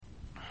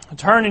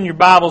Turn in your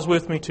Bibles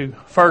with me to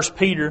 1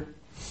 Peter.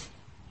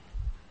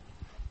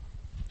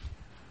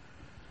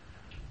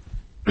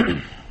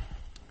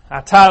 I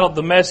titled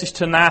the message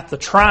tonight, The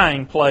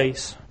Trying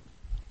Place.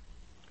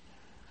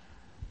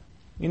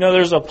 You know,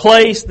 there's a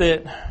place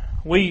that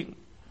we,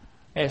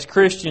 as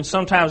Christians,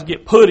 sometimes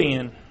get put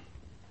in.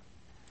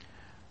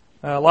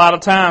 A lot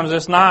of times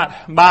it's not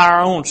by our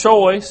own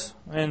choice,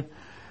 and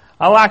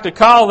I like to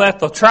call that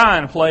the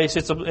trying place.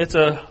 It's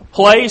a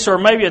place or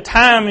maybe a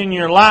time in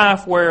your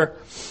life where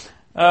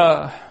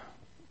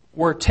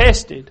we're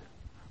tested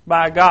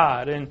by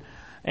God,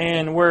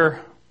 and we're,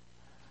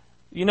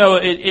 you know,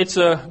 it's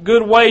a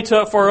good way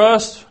for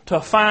us to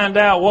find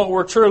out what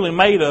we're truly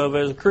made of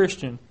as a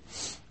Christian.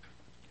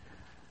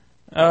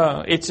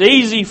 It's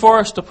easy for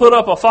us to put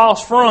up a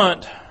false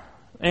front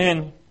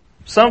and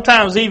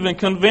sometimes even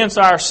convince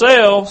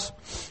ourselves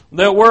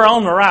that we're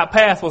on the right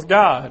path with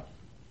God.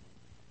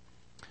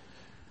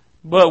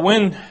 But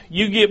when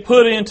you get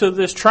put into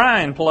this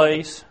trying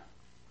place,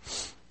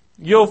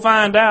 you'll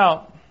find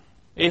out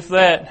if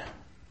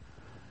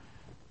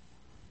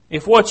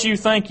what you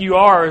think you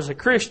are as a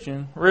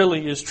Christian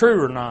really is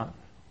true or not.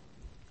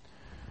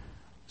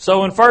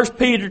 So in 1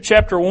 Peter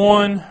chapter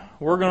 1,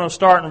 we're going to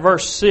start in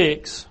verse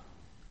 6.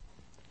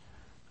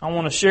 I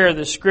want to share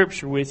this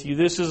scripture with you.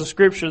 This is a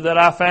scripture that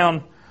I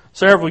found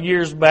several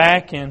years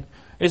back, and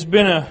it's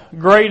been a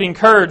great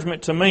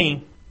encouragement to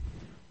me.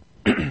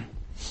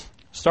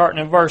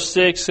 Starting in verse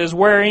 6, it says,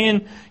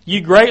 "Wherein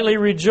you greatly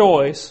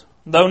rejoice,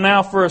 though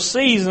now for a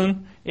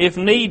season, if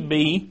need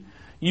be,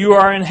 you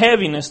are in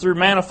heaviness through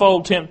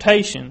manifold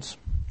temptations,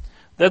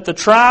 that the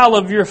trial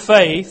of your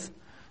faith,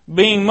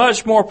 being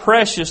much more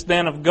precious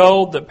than of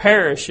gold that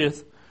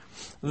perisheth,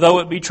 though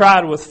it be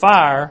tried with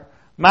fire,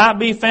 might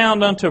be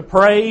found unto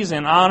praise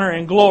and honor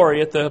and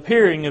glory at the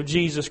appearing of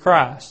Jesus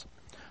Christ,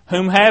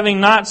 whom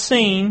having not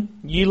seen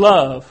ye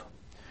love,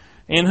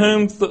 in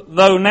whom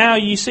though now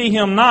ye see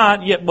Him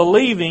not, yet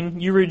believing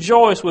you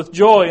rejoice with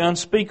joy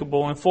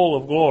unspeakable and full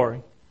of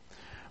glory,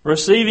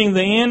 receiving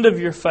the end of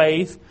your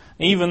faith,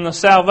 even the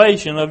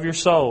salvation of your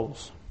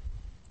souls."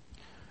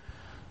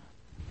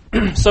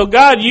 So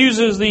God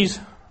uses these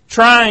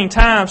trying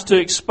times to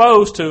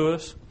expose to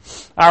us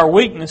our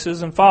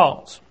weaknesses and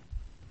faults.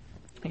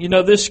 You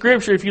know, this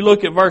scripture, if you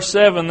look at verse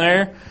 7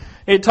 there,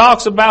 it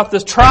talks about the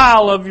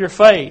trial of your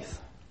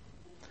faith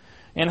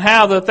and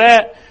how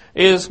that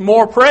is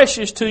more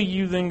precious to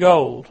you than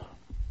gold.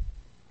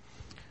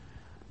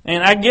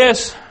 And I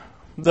guess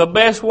the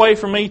best way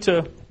for me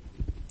to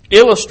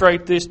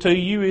illustrate this to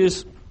you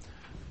is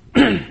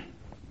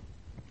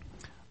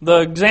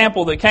the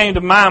example that came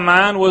to my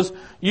mind was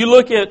you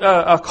look at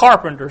a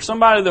carpenter,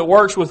 somebody that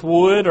works with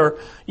wood, or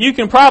you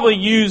can probably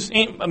use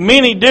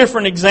many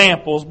different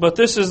examples, but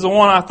this is the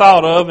one I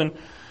thought of. And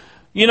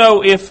you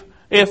know, if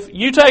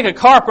you take a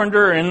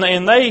carpenter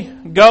and they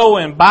go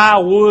and buy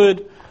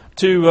wood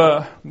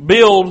to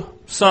build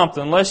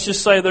something, let's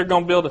just say they're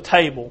going to build a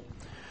table,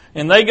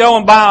 and they go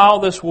and buy all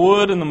this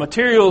wood and the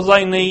materials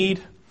they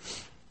need,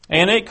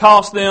 and it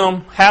costs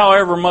them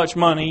however much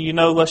money, you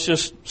know, let's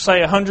just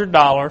say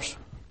 $100.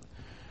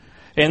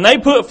 And they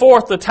put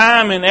forth the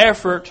time and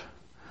effort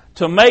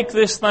to make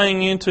this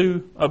thing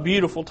into a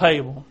beautiful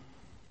table.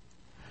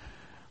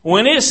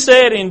 When it's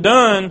said and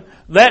done,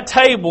 that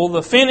table,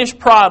 the finished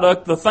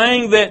product, the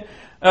thing that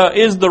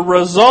is the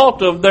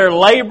result of their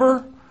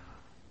labor,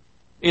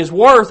 is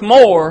worth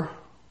more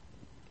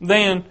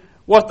than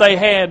what they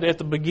had at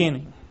the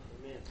beginning.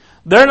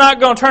 They're not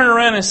going to turn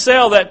around and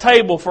sell that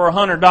table for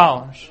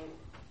 $100.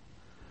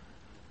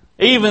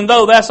 Even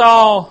though that's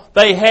all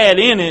they had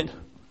in it,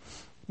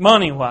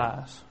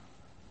 money-wise.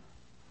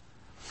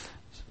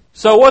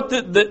 So what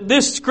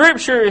this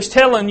scripture is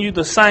telling you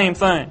the same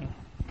thing.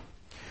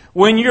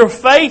 When your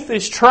faith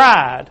is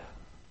tried,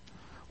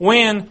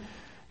 when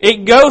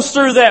it goes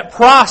through that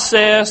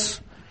process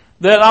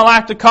that I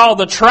like to call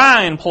the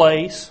trying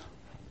place,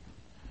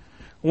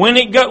 when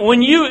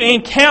you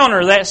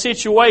encounter that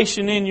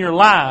situation in your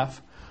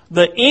life,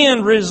 the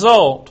end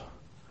result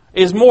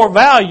is more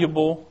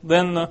valuable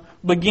than the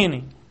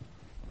beginning.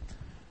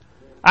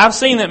 I've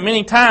seen it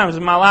many times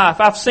in my life.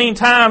 I've seen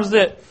times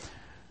that,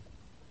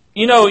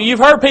 you know, you've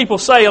heard people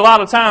say a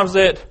lot of times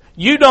that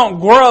you don't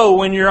grow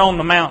when you're on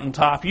the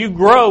mountaintop. You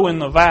grow in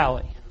the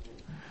valley.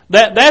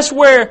 That's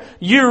where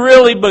you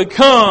really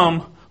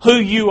become who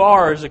you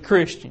are as a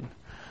Christian.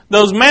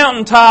 Those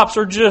mountaintops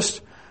are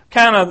just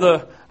kind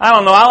of I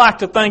like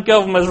to think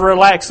of them as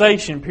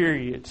relaxation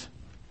periods.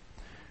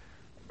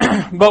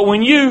 But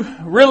when you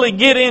really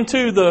get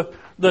into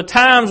the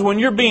times when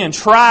you're being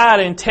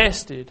tried and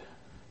tested,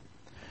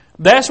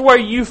 that's where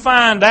you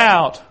find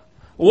out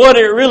what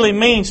it really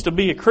means to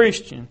be a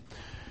Christian.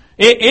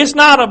 It's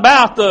not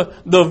about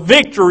the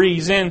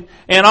victories and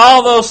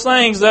all those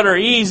things that are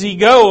easy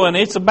going.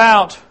 It's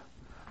about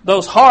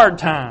those hard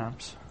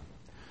times.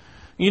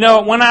 You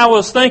know, when I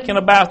was thinking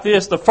about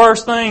this, the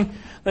first thing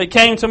that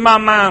came to my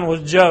mind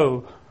was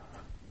Job.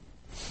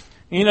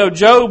 You know,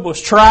 Job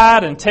was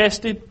tried and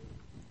tested.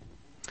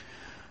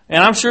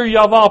 And I'm sure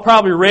y'all have all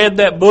probably read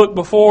that book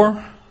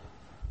before.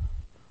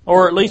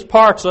 or at least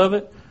parts of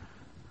it.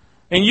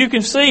 And you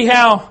can see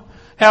how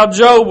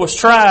Job was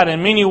tried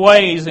in many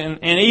ways,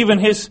 and even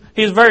his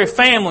very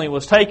family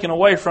was taken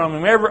away from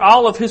him.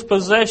 All of his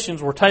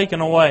possessions were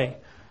taken away.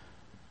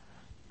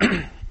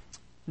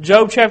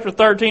 Job chapter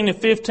 13 and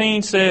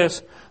 15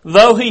 says,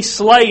 "Though he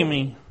slay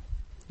me,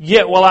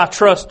 yet will I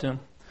trust him."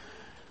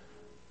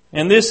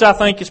 And this, I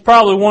think, is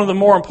probably one of the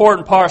more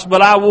important parts.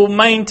 "But I will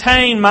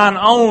maintain mine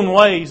own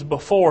ways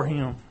before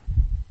him."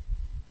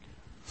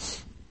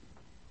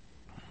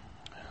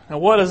 Now,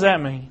 what does that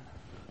mean?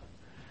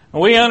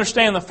 We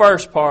understand the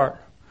first part.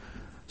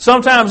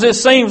 Sometimes it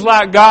seems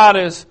like God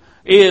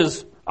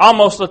is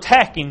almost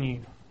attacking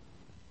you.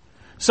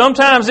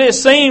 Sometimes it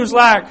seems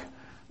like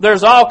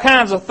there's all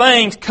kinds of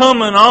things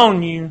coming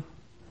on you.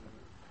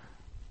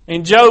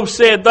 And Job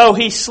said, "Though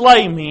he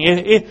slay me,"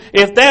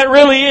 if that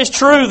really is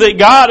true, that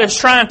God is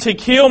trying to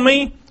kill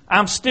me,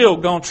 I'm still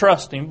going to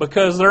trust Him,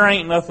 because there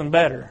ain't nothing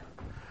better.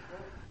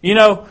 You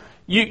know,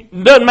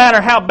 it doesn't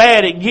matter how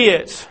bad it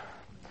gets,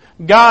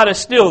 God is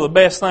still the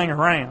best thing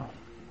around.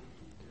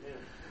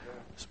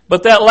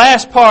 But that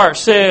last part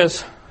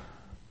says,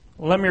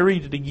 let me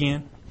read it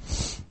again.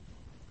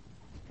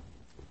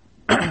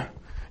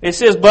 It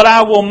says, "But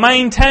I will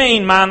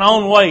maintain mine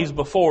own ways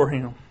before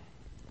Him."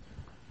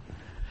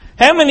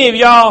 How many of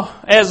y'all,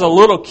 as a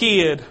little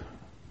kid,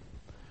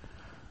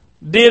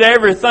 did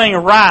everything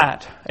right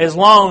as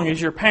long as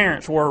your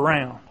parents were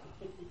around?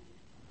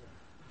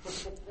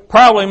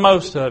 Probably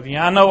most of you.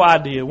 I know I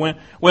did. When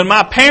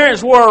my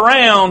parents were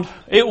around,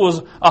 it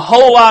was a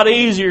whole lot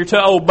easier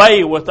to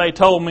obey what they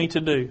told me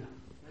to do.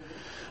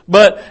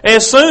 But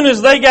as soon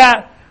as they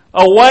got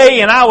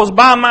away and I was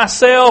by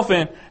myself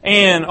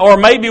or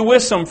maybe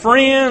with some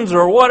friends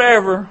or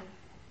whatever,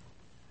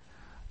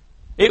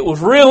 it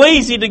was real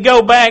easy to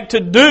go back to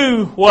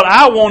do what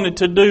I wanted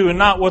to do and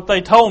not what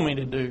they told me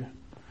to do.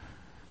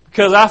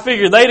 Because I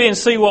figured they didn't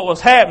see what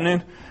was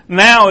happening.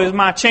 Now is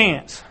my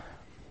chance.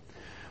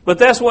 But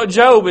that's what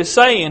Job is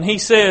saying. He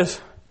says,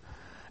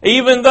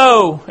 even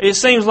though it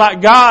seems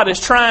like God is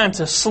trying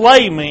to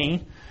slay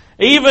me,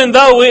 even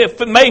though it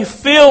may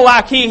feel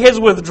like He has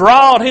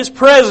withdrawn His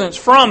presence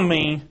from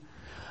me,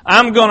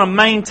 I'm going to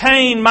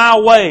maintain my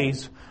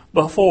ways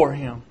before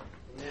Him.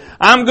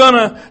 I'm going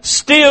to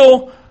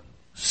still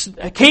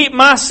keep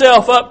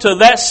myself up to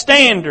that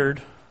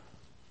standard,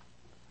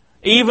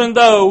 even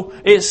though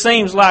it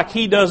seems like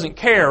He doesn't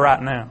care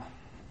right now.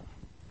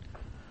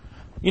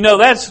 You know,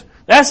 that's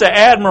an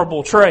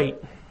admirable trait.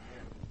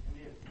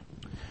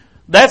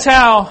 That's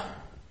how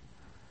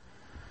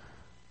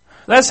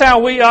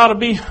we ought to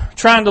be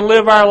trying to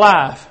live our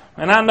life.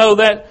 And I know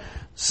that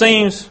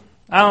seems,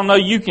 I don't know,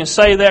 you can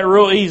say that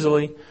real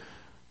easily,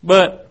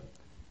 but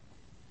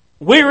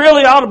we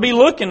really ought to be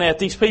looking at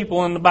these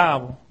people in the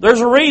Bible.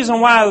 There's a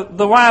reason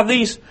why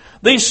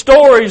these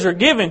stories are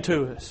given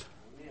to us.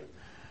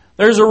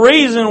 There's a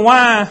reason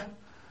why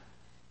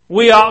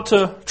we ought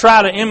to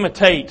try to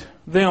imitate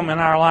them in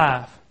our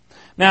life.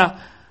 Now,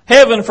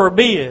 heaven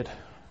forbid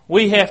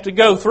we have to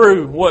go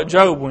through what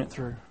Job went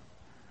through.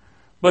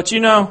 But you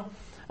know,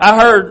 I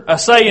heard a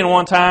saying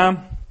one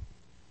time,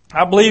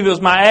 I believe it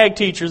was my ag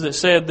teacher that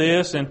said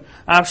this, and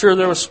I'm sure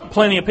there was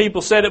plenty of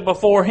people said it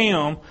before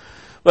him.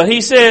 But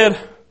he said,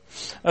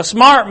 "A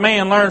smart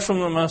man learns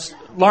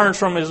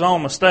from his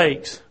own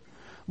mistakes,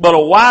 but a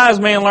wise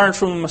man learns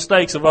from the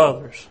mistakes of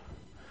others."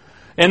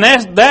 And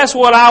that's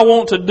what I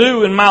want to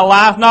do in my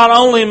life, not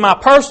only in my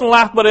personal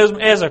life, but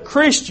as a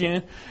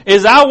Christian,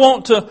 is I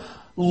want to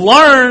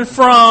learn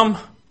from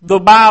the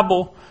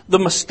Bible, the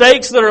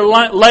mistakes that are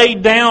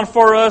laid down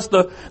for us,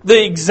 the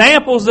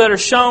examples that are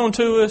shown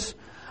to us.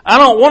 I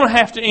don't want to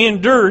have to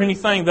endure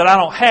anything that I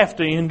don't have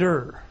to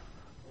endure.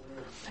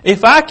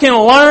 If I can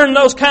learn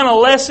those kind of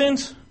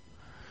lessons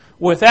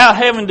without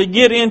having to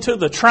get into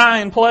the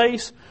trying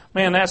place,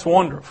 man, that's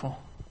wonderful.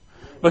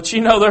 But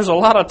you know, there's a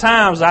lot of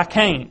times I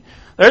can't.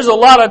 There's a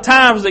lot of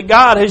times that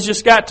God has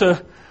just got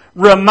to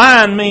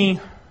remind me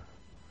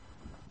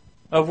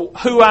of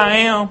who I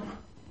am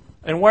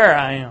and where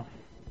I am.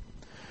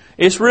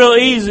 It's real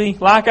easy,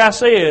 like I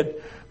said,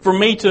 for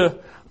me to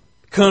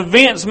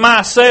convince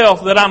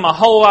myself that I'm a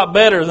whole lot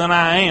better than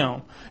I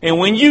am. And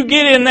when you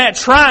get in that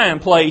trying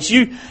place,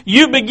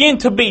 you begin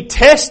to be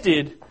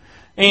tested,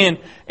 and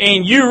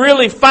you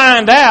really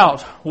find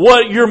out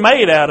what you're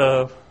made out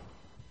of.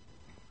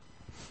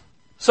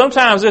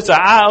 Sometimes it's an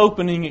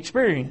eye-opening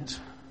experience.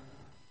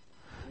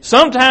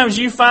 Sometimes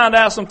you find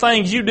out some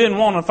things you didn't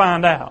want to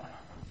find out.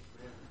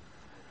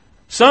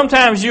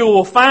 Sometimes you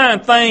will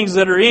find things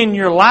that are in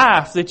your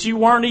life that you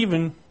weren't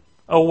even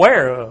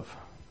aware of.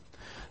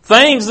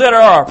 Things that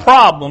are a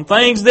problem.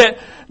 Things that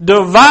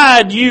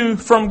divide you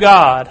from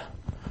God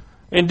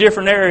in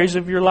different areas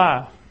of your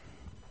life.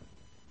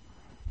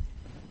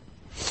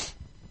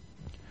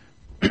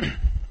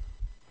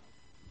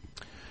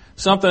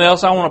 Something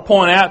else I want to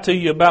point out to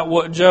you about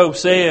what Job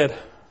said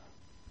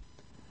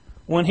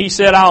when he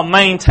said, "I'll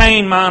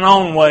maintain mine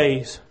own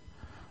ways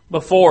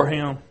before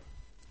Him,"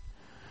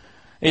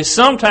 is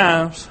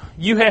sometimes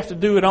you have to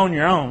do it on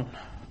your own.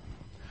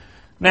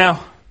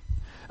 Now,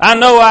 I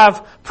know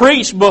I've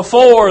preached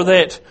before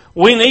that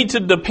we need to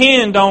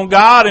depend on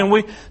God, and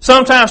we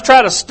sometimes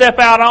try to step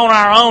out on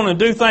our own and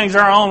do things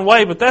our own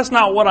way, but that's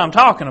not what I'm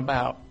talking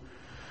about.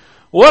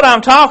 What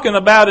I'm talking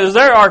about is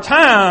there are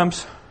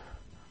times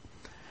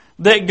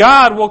that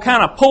God will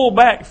kind of pull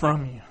back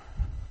from you.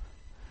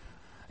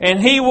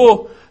 And He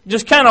will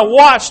just kind of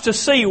watch to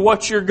see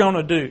what you're going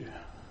to do.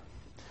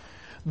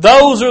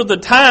 Those are the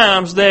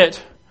times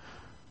that,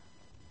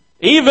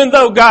 even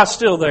though God's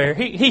still there,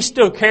 He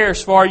still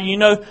cares for you. You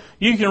know,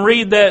 you can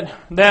read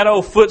that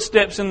old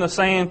footsteps in the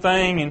sand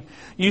thing, and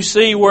you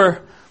see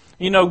where,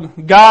 you know,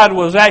 God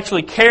was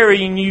actually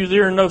carrying you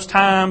during those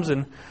times.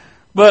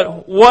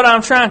 But what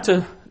I'm trying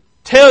to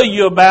tell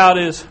you about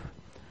is,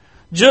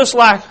 just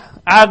like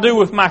I do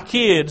with my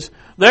kids,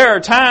 there are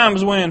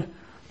times when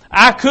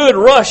I could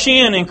rush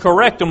in and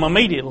correct them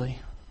immediately.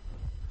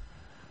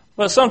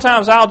 But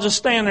sometimes I'll just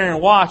stand there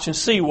and watch and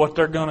see what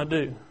they're going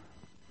to do.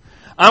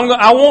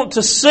 I want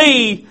to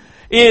see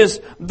is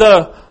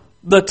the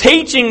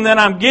teaching that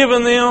I'm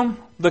giving them,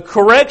 the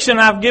correction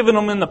I've given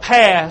them in the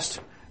past,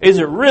 is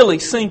it really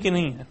sinking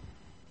in?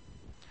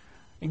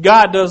 And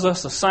God does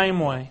us the same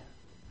way.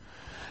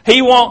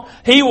 He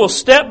will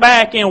step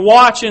back and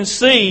watch and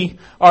see,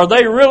 are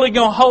they really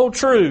going to hold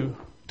true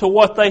to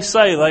what they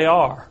say they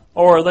are?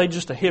 Or are they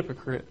just a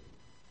hypocrite?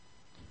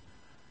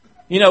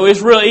 You know,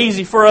 it's real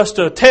easy for us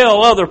to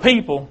tell other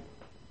people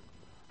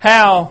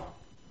how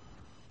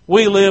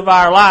we live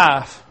our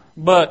life.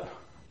 But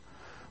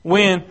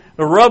when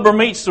the rubber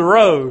meets the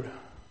road,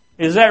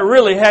 is that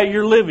really how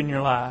you're living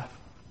your life?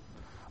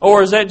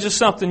 Or is that just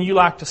something you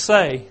like to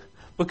say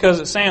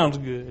because it sounds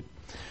good?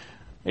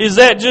 Is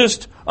that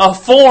just a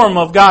form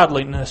of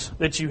godliness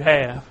that you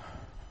have?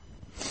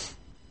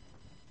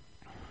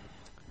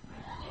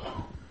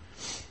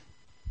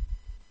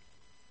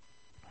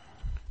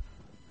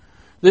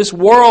 This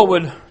world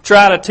would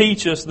try to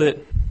teach us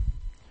that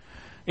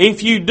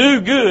if you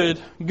do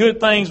good, good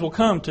things will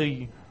come to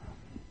you.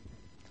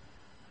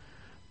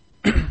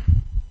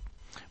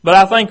 But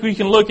I think we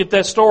can look at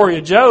that story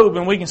of Job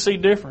and we can see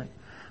different.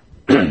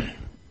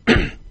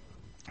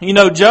 You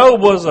know,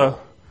 Job was a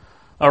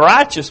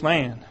righteous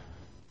man.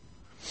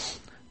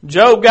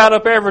 Job got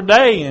up every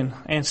day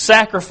and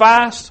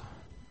sacrificed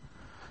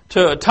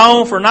to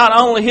atone for not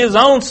only his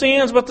own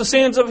sins, but the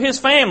sins of his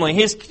family,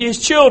 his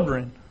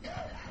children.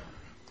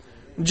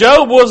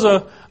 Job was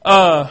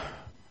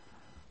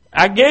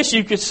I guess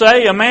you could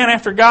say, a man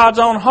after God's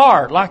own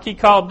heart, like he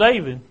called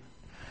David.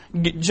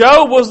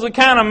 Job was the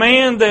kind of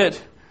man that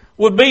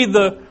would be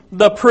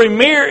the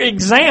premier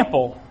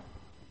example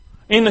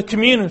in the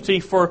community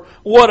for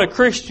what a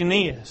Christian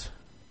is.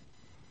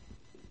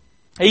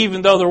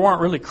 Even though there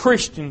weren't really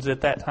Christians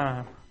at that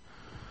time.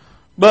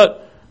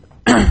 But,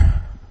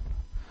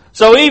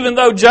 so even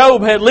though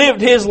Job had lived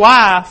his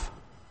life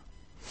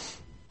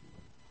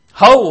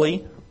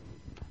holy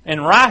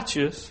and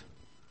righteous,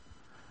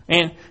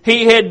 and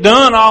he had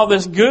done all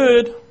this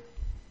good,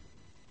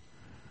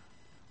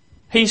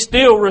 he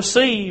still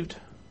received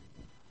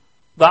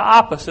the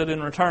opposite in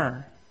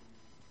return.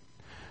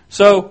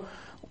 So,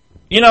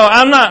 you know,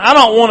 I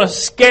don't want to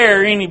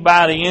scare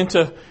anybody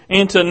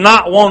into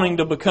not wanting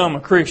to become a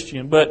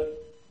Christian,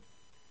 but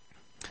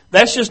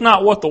that's just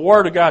not what the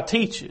Word of God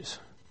teaches.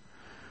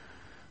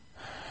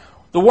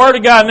 The Word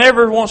of God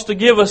never wants to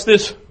give us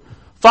this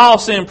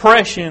false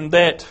impression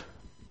that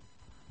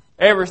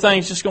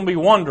everything's just going to be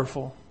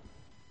wonderful.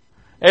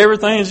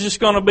 Everything's just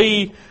going to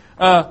be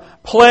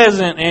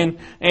pleasant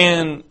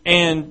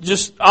and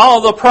just all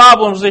the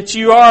problems that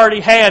you already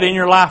had in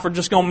your life are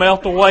just going to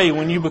melt away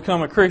when you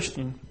become a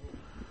Christian.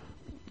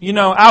 You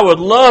know, I would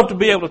love to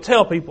be able to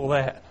tell people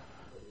that.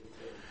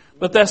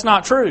 But that's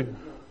not true.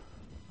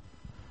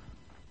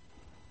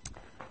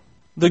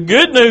 The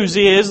good news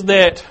is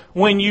that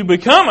when you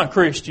become a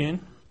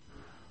Christian,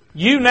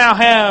 you now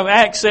have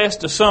access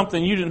to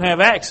something you didn't have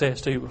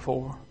access to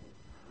before.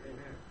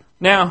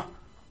 Now,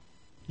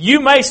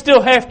 you may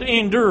still have to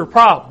endure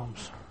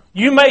problems.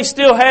 You may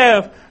still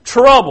have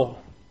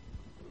trouble.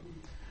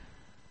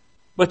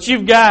 But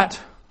you've got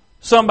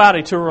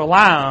somebody to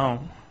rely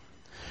on.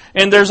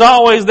 And there's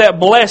always that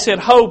blessed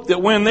hope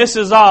that when this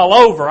is all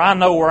over, I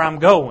know where I'm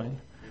going.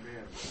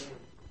 Amen.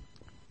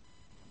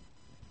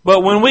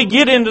 But when we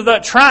get into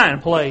that trying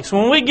place,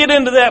 when we get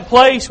into that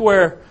place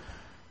where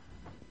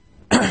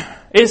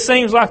it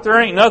seems like there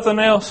ain't nothing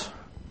else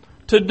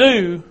to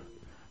do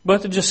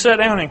but to just sit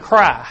down and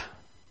cry,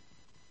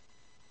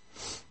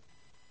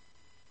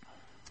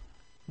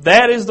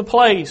 that is the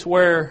place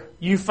where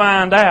you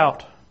find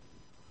out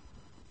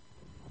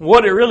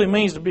what it really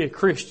means to be a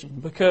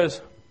Christian.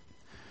 Because,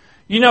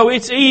 you know,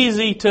 it's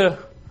easy to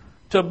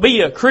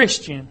be a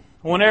Christian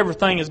when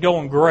everything is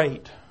going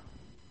great.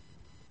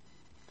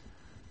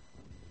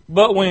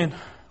 But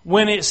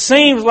when it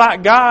seems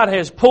like God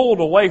has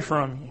pulled away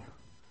from you,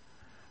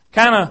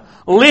 kind of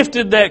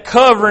lifted that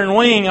covering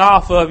wing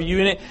off of you,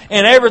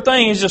 and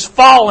everything is just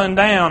falling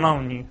down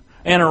on you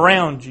and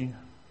around you.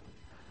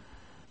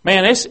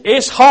 Man,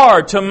 it's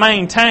hard to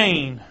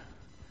maintain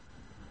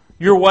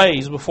your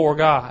ways before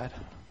God.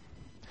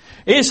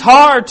 It's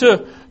hard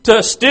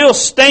to still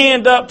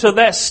stand up to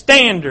that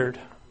standard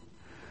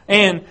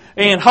and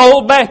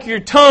hold back your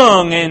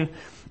tongue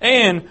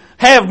and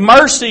have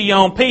mercy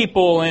on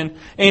people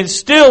and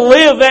still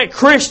live that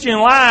Christian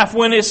life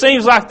when it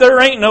seems like there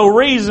ain't no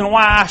reason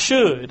why I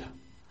should.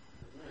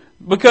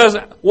 Because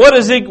what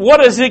has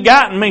it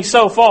gotten me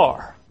so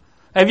far?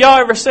 Have y'all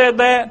ever said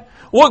that?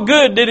 What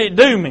good did it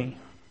do me?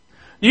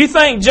 Do you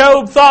think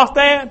Job thought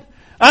that?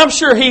 I'm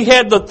sure he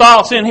had the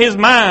thoughts in his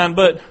mind,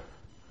 but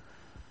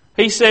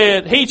he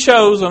said he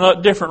chose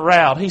a different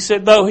route. He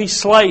said, though he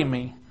slay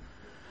me.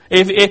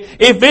 If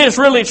it's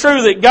really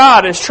true that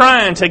God is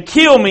trying to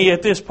kill me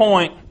at this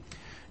point,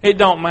 it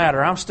don't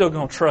matter. I'm still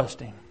going to trust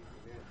Him.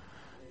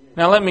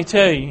 Now let me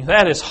tell you,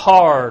 that is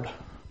hard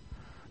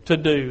to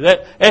do.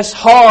 That's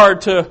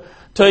hard to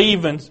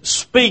even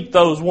speak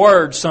those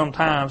words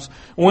sometimes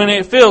when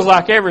it feels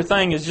like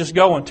everything is just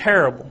going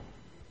terrible.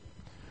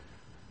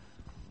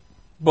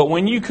 But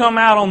when you come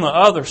out on the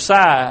other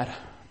side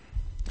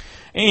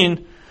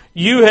and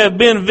you have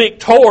been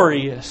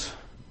victorious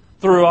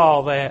through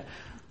all that,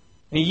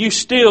 and you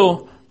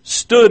still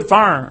stood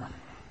firm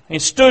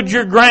and stood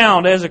your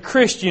ground as a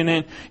Christian,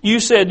 and you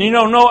said,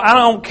 no, I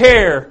don't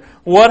care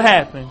what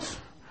happens.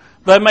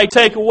 They may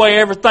take away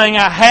everything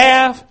I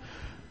have.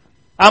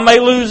 I may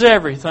lose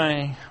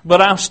everything,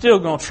 but I'm still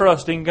going to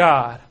trust in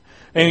God.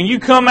 And you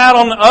come out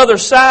on the other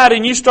side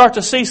and you start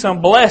to see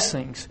some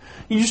blessings.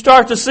 You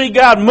start to see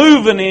God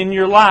moving in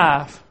your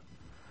life.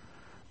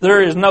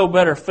 There is no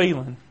better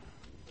feeling.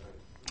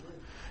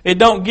 It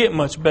don't get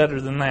much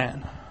better than that.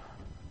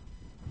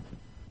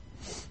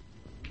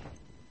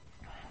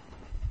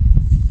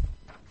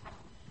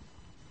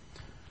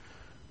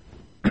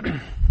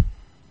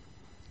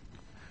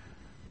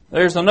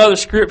 There's another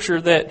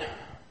scripture that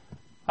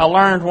I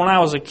learned when I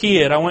was a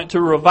kid. I went to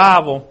a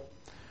revival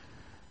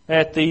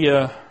at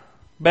the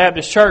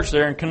Baptist church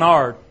there in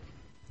Kennard.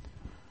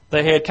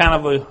 They had kind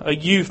of a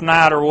youth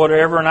night or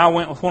whatever, and I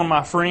went with one of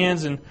my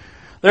friends, and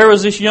there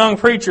was this young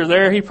preacher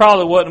there. He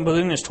probably wasn't but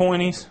in his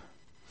 20s.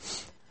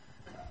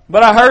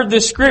 But I heard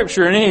this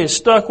scripture, and it has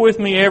stuck with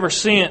me ever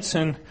since,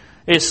 and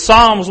it's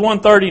Psalms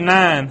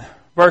 139,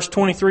 verse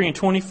 23 and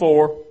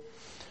 24.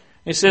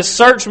 It says,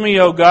 "Search me,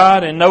 O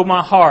God, and know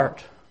my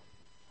heart.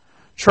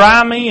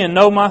 Try me and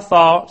know my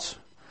thoughts,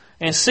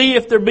 and see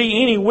if there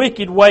be any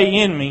wicked way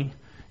in me,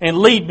 and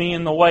lead me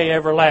in the way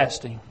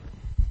everlasting."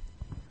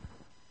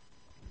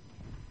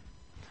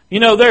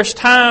 There's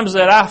times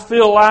that I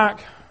feel like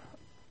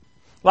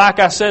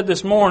I said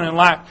this morning,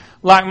 like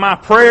my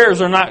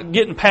prayers are not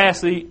getting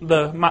past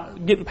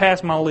getting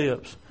past my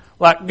lips.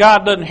 Like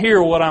God doesn't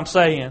hear what I'm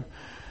saying.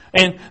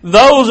 And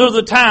those are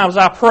the times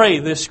I pray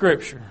this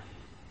scripture.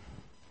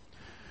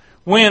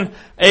 When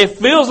it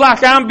feels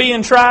like I'm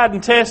being tried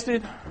and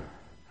tested,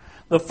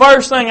 the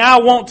first thing I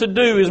want to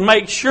do is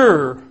make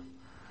sure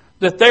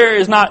that there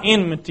is not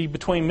enmity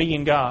between me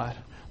and God.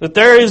 That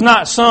there is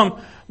not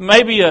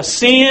maybe a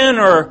sin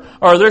or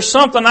there's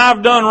something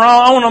I've done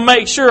wrong. I want to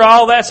make sure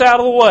all that's out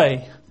of the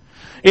way.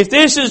 If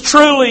this is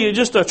truly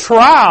just a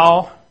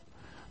trial,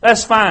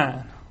 that's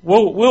fine.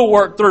 We'll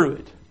work through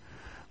it.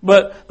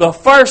 But the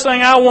first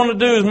thing I want to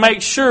do is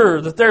make sure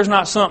that there's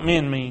not something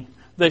in me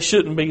that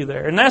shouldn't be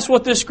there. And that's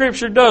what this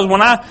scripture does.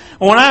 Look,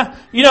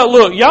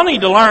 y'all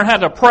need to learn how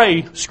to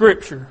pray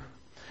scripture.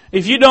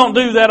 If you don't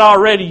do that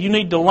already, you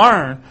need to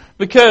learn.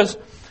 Because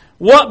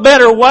what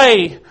better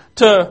way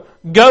to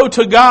go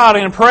to God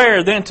in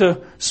prayer than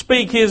to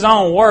speak His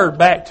own word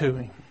back to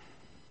Him?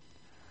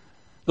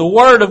 The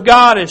Word of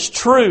God is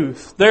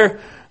truth.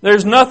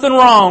 There's nothing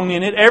wrong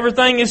in it.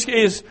 Everything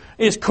is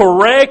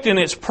correct and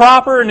it's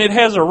proper and it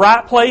has a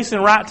right place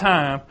and right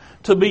time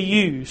to be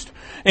used.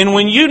 And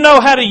when you know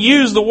how to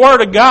use the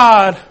Word of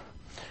God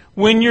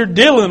when you're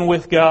dealing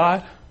with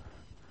God,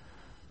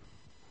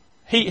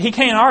 He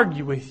can't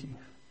argue with you.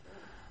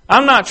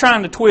 I'm not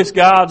trying to twist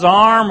God's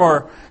arm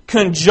or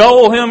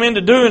cajole Him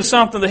into doing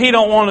something that He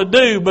don't want to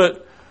do,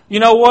 but you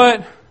know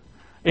what?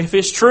 If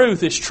it's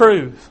truth, it's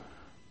truth.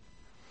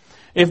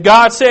 If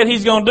God said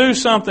He's going to do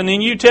something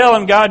and you tell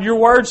Him, God, your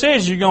Word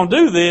says you're going to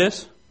do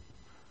this,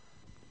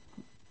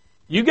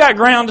 you got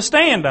ground to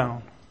stand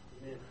on.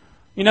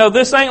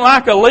 This ain't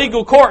like a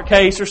legal court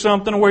case or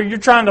something where you're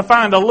trying to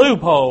find a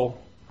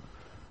loophole.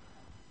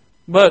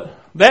 But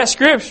that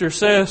scripture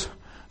says,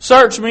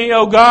 "Search me,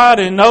 O God,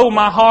 and know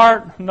my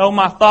heart, know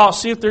my thoughts,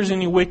 see if there's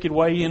any wicked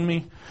way in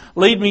me.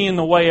 Lead me in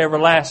the way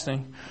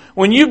everlasting."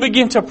 When you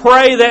begin to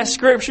pray that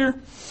scripture,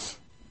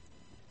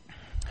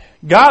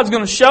 God's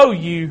going to show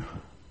you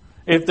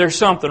if there's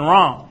something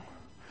wrong.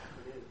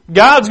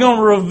 God's going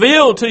to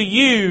reveal to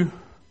you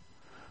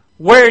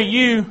where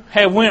you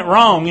have went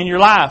wrong in your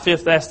life,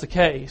 if that's the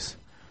case.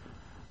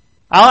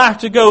 I like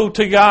to go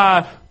to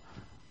God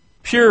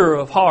pure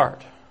of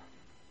heart.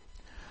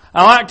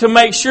 I like to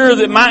make sure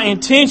that my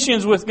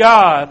intentions with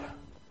God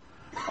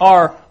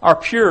are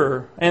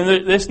pure. And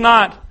it's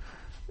not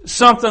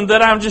something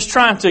that I'm just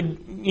trying to,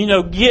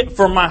 get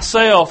for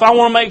myself. I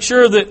want to make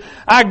sure that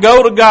I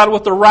go to God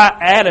with the right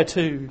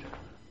attitude.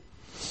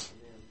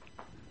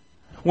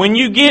 when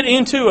you get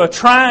into a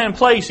trying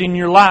place in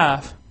your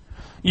life,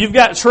 you've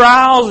got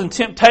trials and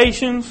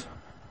temptations,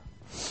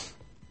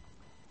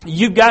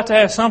 you've got to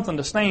have something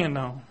to stand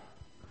on.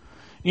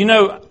 You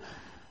know,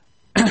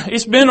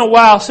 it's been a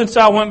while since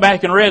I went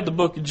back and read the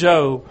book of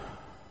Job.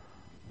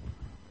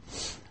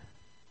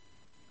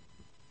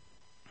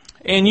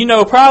 And you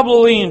know,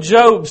 probably in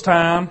Job's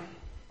time,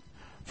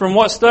 from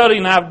what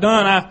studying I've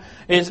done,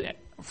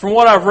 from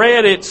what I've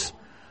read,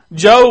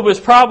 Job is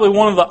probably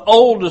one of the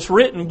oldest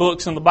written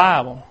books in the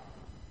Bible.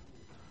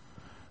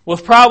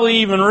 Was probably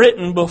even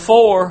written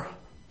before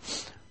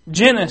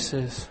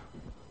Genesis.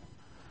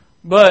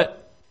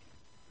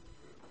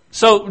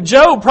 So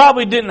Job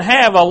probably didn't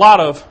have a lot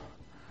of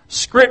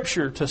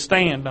Scripture to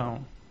stand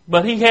on.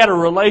 But he had a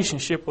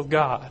relationship with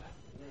God.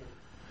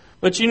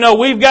 But you know,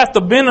 we've got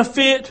the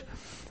benefit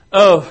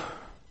of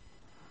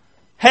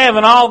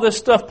having all this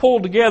stuff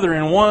pulled together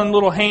in one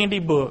little handy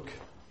book.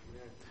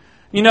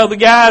 You know, the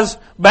guys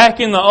back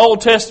in the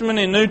Old Testament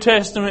and New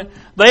Testament,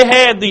 they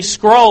had these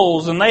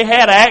scrolls and they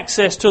had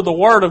access to the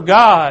Word of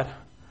God.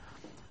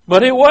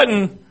 But it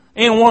wasn't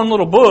in one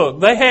little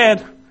book.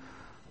 It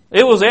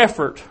was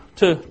effort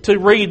to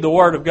read the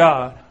Word of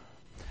God.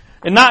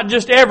 And not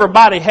just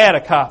everybody had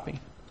a copy.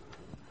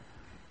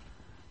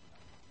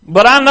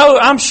 But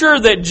I'm sure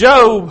that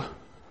Job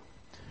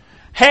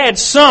had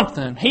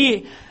something.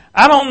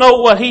 I don't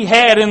know what he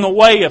had in the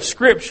way of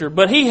Scripture,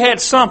 but he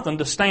had something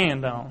to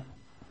stand on.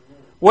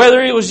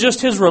 Whether it was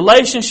just his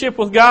relationship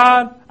with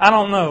God, I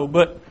don't know.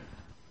 But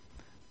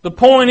the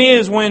point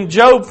is, when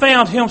Job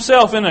found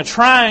himself in a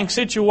trying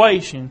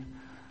situation,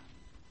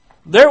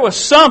 there was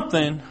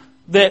something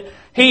that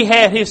he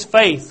had his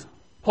faith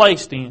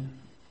placed in.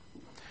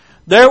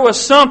 There was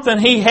something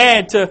he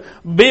had to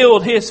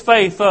build his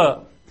faith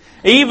up.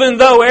 Even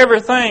though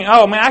everything,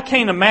 I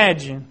can't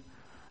imagine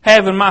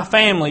having my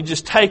family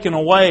just taken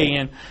away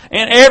and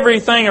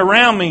everything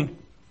around me,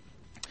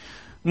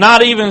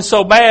 not even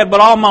so bad, but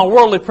all my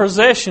worldly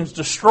possessions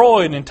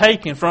destroyed and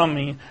taken from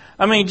me.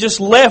 I mean, just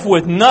left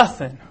with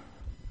nothing.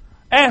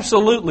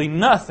 Absolutely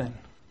nothing.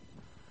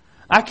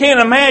 I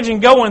can't imagine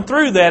going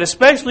through that,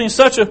 especially in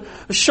such a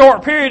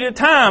short period of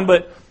time.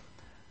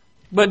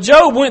 But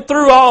Job went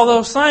through all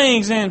those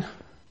things, and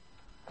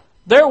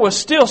there was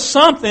still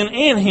something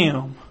in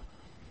him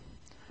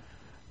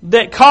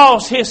that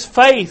caused his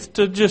faith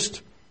to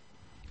just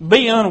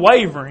be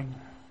unwavering.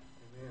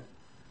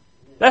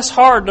 That's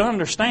hard to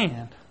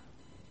understand.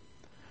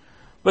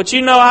 But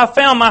you know, I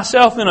found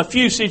myself in a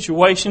few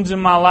situations in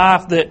my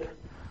life that,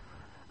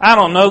 I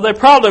don't know, they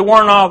probably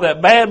weren't all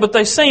that bad, but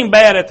they seemed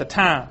bad at the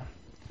time.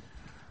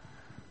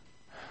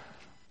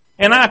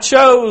 And I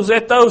chose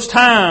at those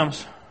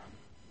times,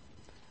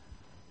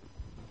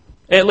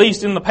 at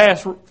least in the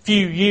past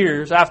few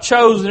years, I've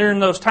chosen during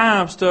those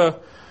times to,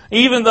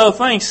 even though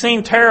things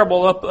seem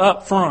terrible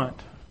up front,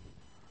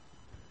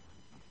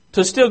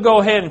 to still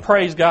go ahead and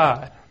praise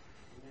God.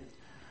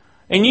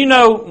 And you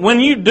know, when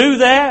you do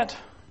that,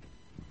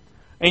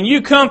 and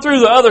you come through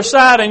the other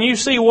side and you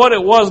see what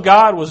it was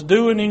God was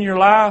doing in your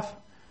life,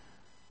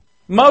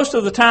 most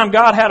of the time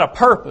God had a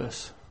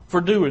purpose for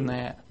doing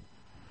that.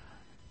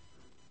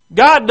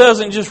 God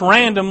doesn't just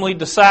randomly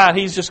decide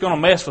He's just going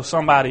to mess with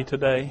somebody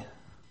today.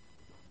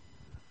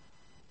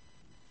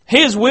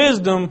 His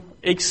wisdom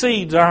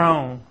exceeds our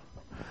own.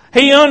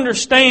 He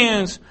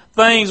understands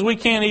things we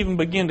can't even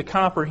begin to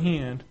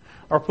comprehend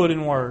or put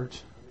in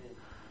words.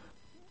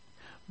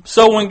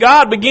 So when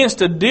God begins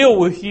to deal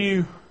with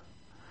you,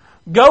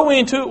 go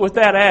into it with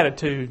that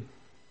attitude.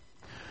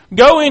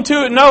 Go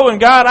into it knowing,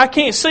 God, I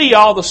can't see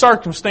all the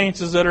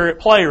circumstances that are at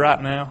play right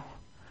now.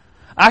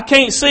 I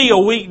can't see a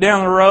week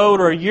down the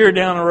road or a year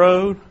down the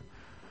road,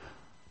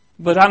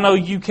 but I know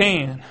You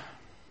can.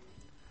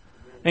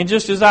 And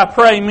just as I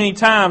pray many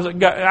times,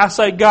 I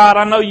say, God,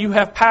 I know You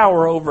have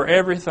power over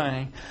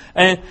everything.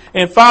 And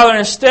Father,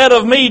 instead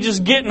of me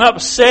just getting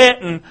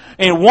upset and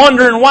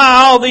wondering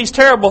why all these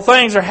terrible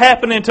things are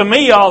happening to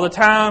me all the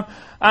time,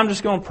 I'm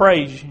just going to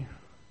praise You.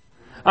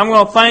 I'm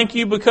going to thank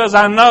You because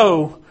I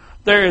know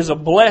there is a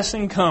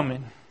blessing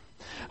coming.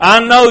 I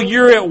know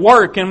You're at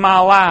work in my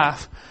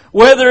life.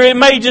 Whether it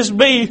may just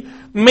be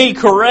me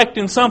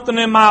correcting something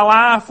in my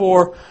life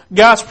or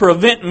God's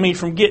preventing me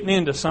from getting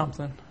into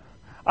something,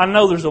 I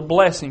know there's a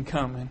blessing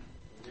coming.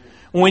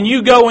 When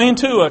you go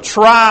into a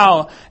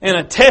trial and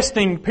a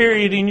testing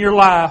period in your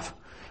life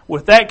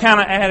with that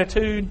kind of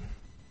attitude,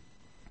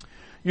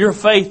 your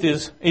faith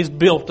is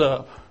built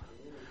up.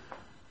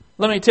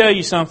 Let me tell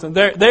you something.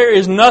 There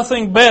is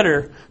nothing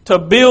better to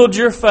build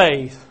your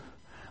faith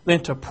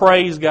than to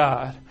praise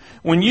God.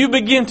 When you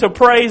begin to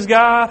praise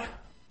God,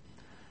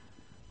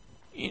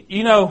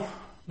 you know,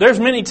 there's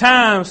many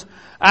times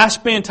I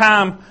spend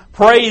time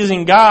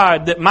praising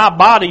God that my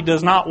body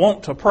does not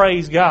want to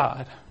praise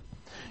God.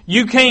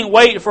 You can't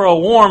wait for a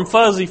warm,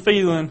 fuzzy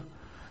feeling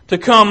to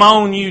come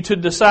on you to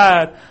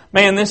decide,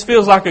 man, this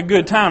feels like a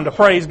good time to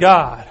praise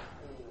God.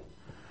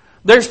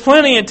 There's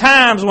plenty of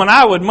times when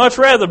I would much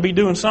rather be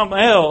doing something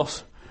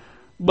else,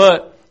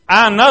 but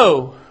I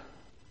know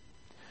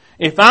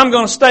if I'm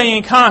going to stay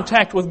in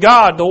contact with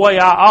God the way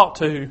I ought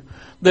to,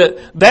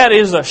 that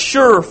is a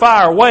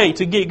surefire way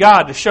to get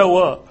God to show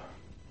up.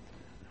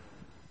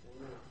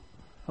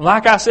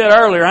 Like I said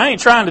earlier, I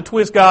ain't trying to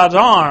twist God's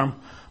arm,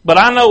 but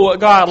I know what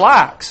God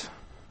likes.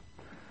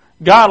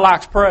 God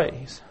likes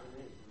praise.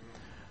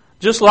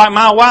 Just like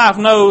my wife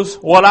knows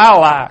what I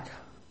like.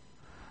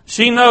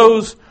 She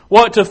knows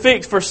what to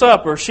fix for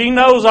supper. She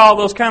knows all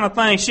those kind of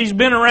things. She's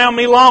been around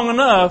me long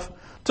enough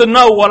to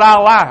know what I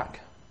like.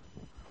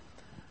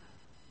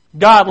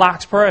 God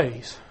likes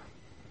praise.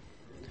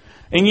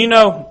 And you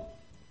know,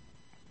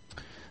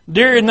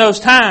 during those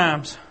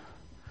times,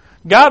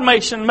 God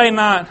may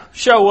not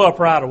show up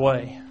right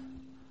away.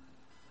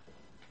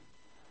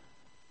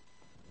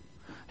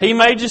 He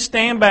may just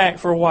stand back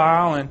for a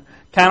while and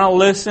kind of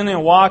listen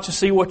and watch and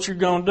see what you're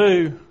going to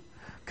do.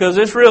 Because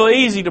it's real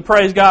easy to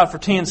praise God for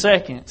 10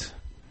 seconds.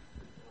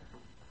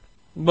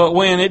 But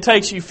when it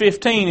takes you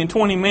 15 and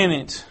 20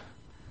 minutes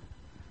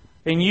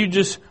and you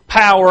just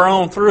power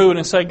on through it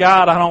and say,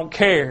 God, I don't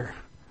care.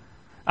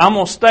 I'm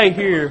going to stay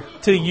here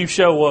till you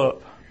show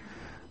up.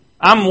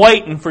 I'm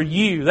waiting for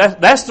you.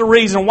 That's the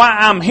reason why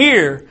I'm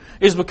here,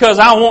 is because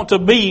I want to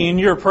be in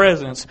your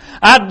presence.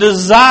 I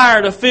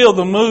desire to feel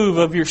the move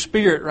of your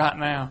Spirit right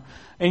now.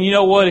 And you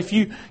know what? If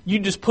you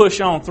just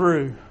push on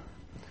through,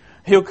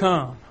 He'll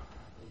come.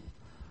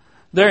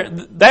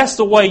 That's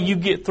the way you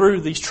get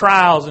through these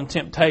trials and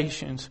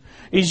temptations.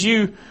 Is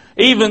you,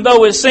 even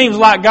though it seems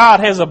like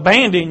God has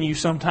abandoned you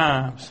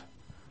sometimes,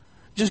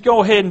 just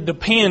go ahead and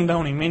depend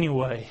on Him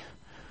anyway.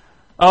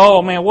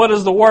 Oh man, what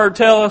does the Word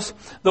tell us?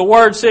 The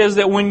Word says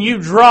that when you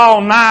draw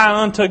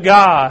nigh unto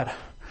God,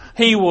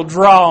 He will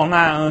draw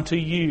nigh unto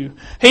you.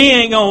 He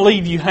ain't going to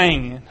leave you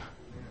hanging.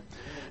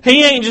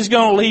 He ain't just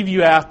going to leave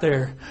you out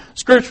there.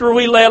 Scripture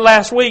we read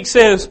last week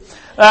says,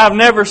 I've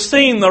never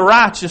seen the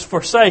righteous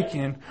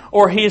forsaken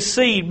or his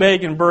seed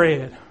begging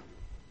bread.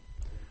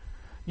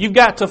 You've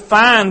got to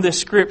find this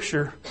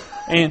Scripture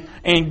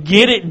and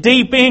get it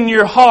deep in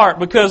your heart,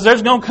 because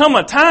there's going to come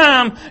a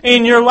time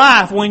in your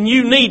life when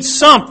you need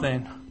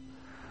something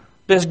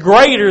that's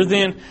greater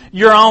than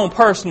your own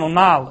personal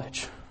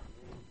knowledge.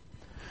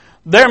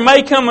 There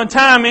may come a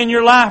time in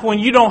your life when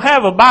you don't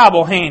have a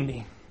Bible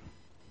handy.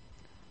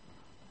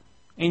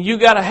 And you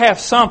got to have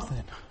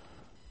something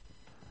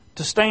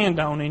to stand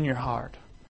on in your heart.